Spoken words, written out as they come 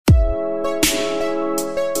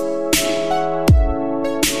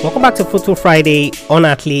Welcome back to Football Friday on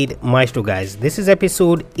Athlete Maestro, guys. This is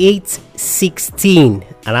episode 816,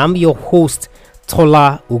 and I'm your host,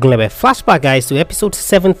 Tola Uglebe. Flashback, guys, to episode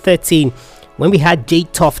 713 when we had Jay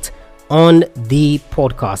Toft on the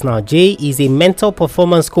podcast. Now, Jay is a mental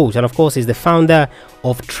performance coach, and of course, is the founder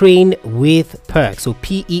of Train with Perk. So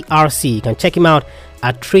PERC. You can check him out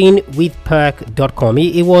at trainwithperk.com.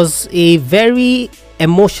 It was a very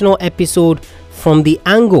emotional episode from the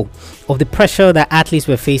angle of the pressure that athletes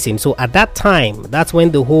were facing. So at that time, that's when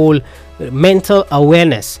the whole mental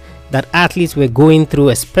awareness that athletes were going through,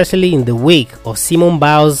 especially in the wake of Simone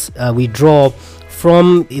Biles' withdrawal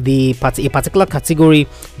from a particular category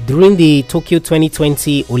during the Tokyo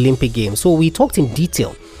 2020 Olympic Games. So we talked in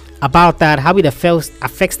detail about that, how it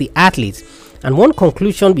affects the athletes. And one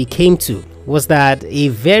conclusion we came to was that a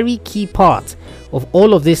very key part of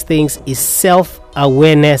all of these things is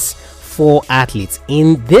self-awareness for athletes.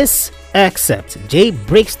 In this excerpt, Jay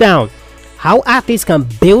breaks down how athletes can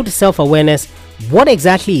build self-awareness, what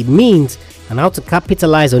exactly it means, and how to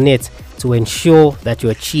capitalize on it to ensure that you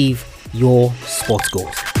achieve your sports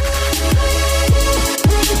goals.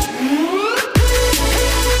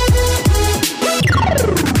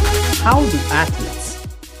 How do athletes?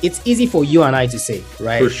 It's easy for you and I to say,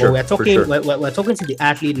 right? For sure, but we're talking to the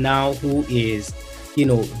athlete now who is,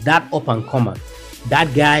 that up and comer.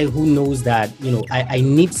 That guy who knows that, I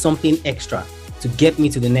need something extra to get me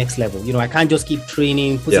to the next level. I can't just keep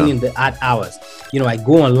training, putting in the hard hours. I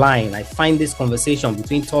go online, I find this conversation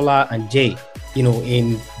between Tola and Jay,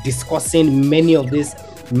 in discussing many of these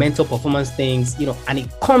mental performance things, and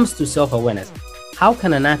it comes to self-awareness. How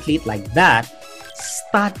can an athlete like that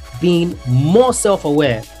start being more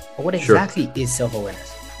self-aware of what exactly is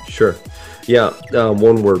self-awareness? Sure. Yeah.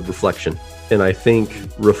 One word, reflection. And I think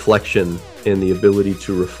reflection and the ability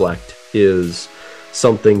to reflect is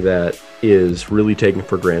something that is really taken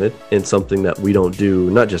for granted, and something that we don't do,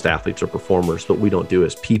 not just athletes or performers, but we don't do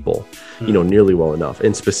as people, nearly well enough.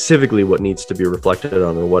 And specifically what needs to be reflected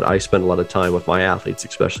on, or what I spend a lot of time with my athletes,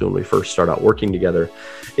 especially when we first start out working together,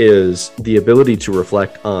 is the ability to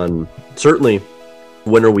reflect on certainly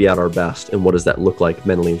when are we at our best and what does that look like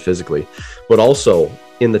mentally and physically, but also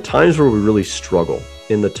in the times where we really struggle,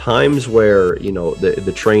 in the times where,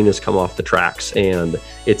 the train has come off the tracks and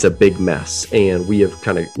it's a big mess and we have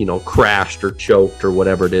kind of, crashed or choked or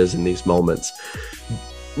whatever it is in these moments.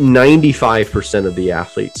 95% of the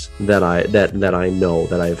athletes that I know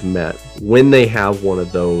that I've met, when they have one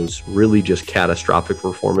of those really just catastrophic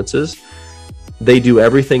performances, they do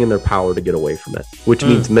everything in their power to get away from it, which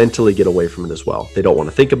means mentally get away from it as well. They don't want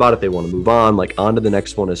to think about it. They want to move on, on to the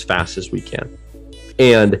next one as fast as we can.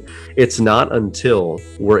 And it's not until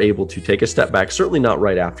we're able to take a step back, certainly not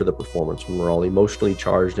right after the performance when we're all emotionally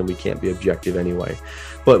charged and we can't be objective anyway,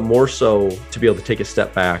 but more so to be able to take a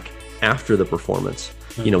step back after the performance,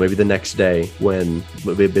 maybe the next day when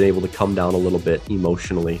we've been able to come down a little bit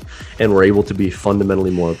emotionally and we're able to be fundamentally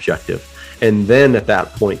more objective. And then at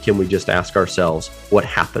that point, can we just ask ourselves, what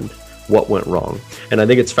happened? What went wrong? And I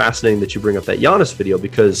think it's fascinating that you bring up that Giannis video,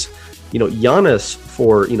 because Giannis,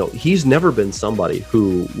 he's never been somebody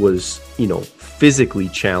who was, physically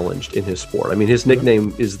challenged in his sport. I mean, his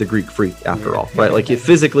nickname is the Greek Freak after all, right? Like,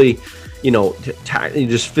 physically,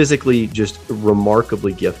 just physically, just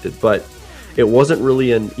remarkably gifted. But it wasn't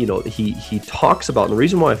really he talks about, and the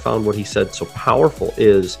reason why I found what he said so powerful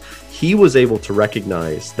is he was able to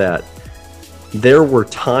recognize that there were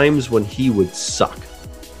times when he would suck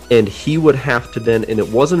and he would have to then, and it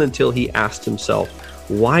wasn't until he asked himself,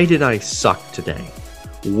 why did I suck today?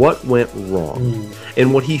 What went wrong?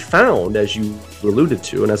 And what he found, as you alluded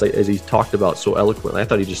to, and as he talked about so eloquently, I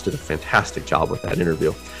thought he just did a fantastic job with that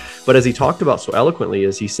interview. But as he talked about so eloquently,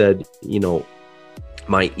 is he said,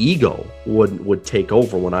 my ego would take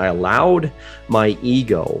over. When I allowed my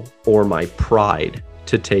ego or my pride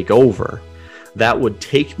to take over, that would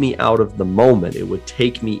take me out of the moment. It would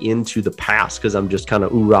take me into the past because I'm just kind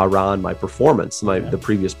of ooh-rah-rah in my performance, the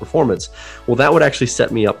previous performance. Well, that would actually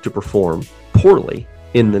set me up to perform poorly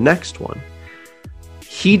in the next one.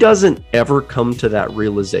 He doesn't ever come to that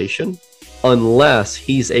realization unless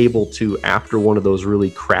he's able to, after one of those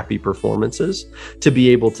really crappy performances, to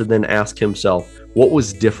be able to then ask himself, what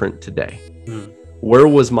was different today? Where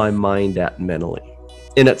was my mind at mentally?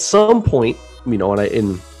 And at some point,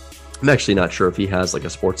 I'm actually not sure if he has like a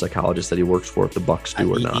sports psychologist that he works for, if the Bucks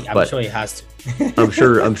do or not. I'm sure he has to. I'm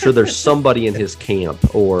sure there's somebody in his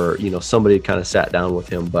camp, or somebody kind of sat down with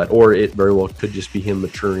him, or it very well could just be him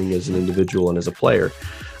maturing as an individual and as a player.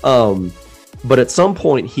 But at some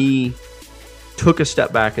point he took a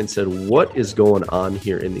step back and said, what is going on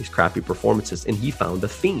here in these crappy performances? And he found a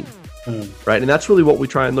theme. right? And that's really what we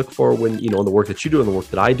try and look for when, in the work that you do and the work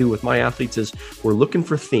that I do with my athletes is we're looking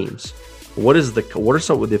for themes. What are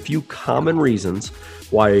some of the few common reasons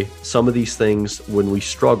why some of these things, when we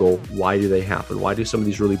struggle, why do they happen? Why do some of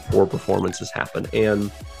these really poor performances happen?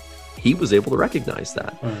 And he was able to recognize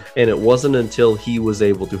that. And it wasn't until he was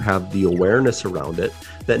able to have the awareness around it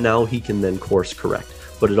that now he can then course correct.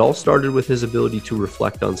 But it all started with his ability to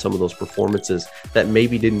reflect on some of those performances that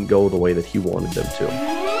maybe didn't go the way that he wanted them to.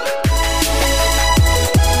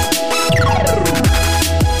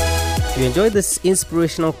 If you enjoyed this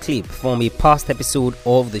inspirational clip from a past episode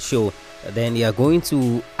of the show, then you are going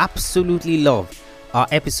to absolutely love our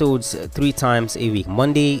episodes 3 times a week: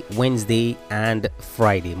 Monday, Wednesday, and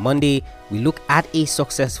Friday. Monday, we look at a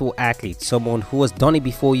successful athlete, someone who has done it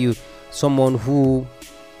before you, someone who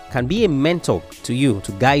can be a mentor to you,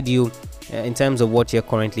 to guide you in terms of what you're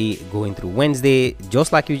currently going through. Wednesday,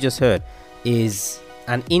 just like you just heard, is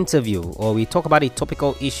an interview, or we talk about a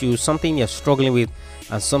topical issue, something you're struggling with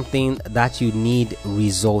and something that you need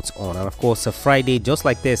results on. And of course, a Friday just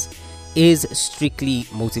like this is strictly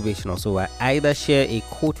motivational. So I either share a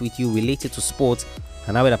quote with you related to sports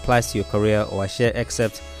and how it applies to your career, or I share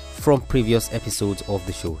excerpts from previous episodes of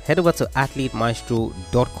the show. Head over to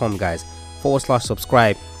athletemaestro.com, guys,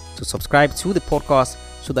 /subscribe to subscribe to the podcast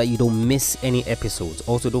so that you don't miss any episodes.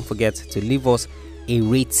 Also, don't forget to leave us a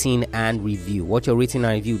rating and review. What your rating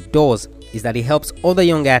and review does is that it helps other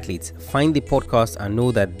young athletes find the podcast and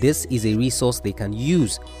know that this is a resource they can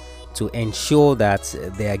use to ensure that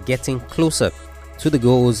they are getting closer to the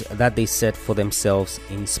goals that they set for themselves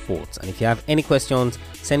in sports. And if you have any questions,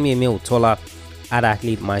 send me a mail,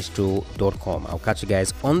 tola@athletemaestro.com. I'll catch you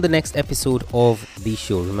guys on the next episode of the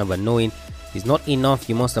show. Remember, knowing is not enough,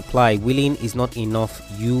 you must apply. Willing is not enough,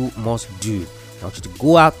 you must do. I want you to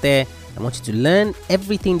go out there. I want you to learn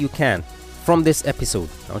everything you can from this episode.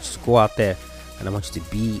 I want you to go out there and I want you to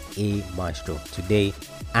be a maestro today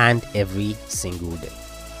and every single day.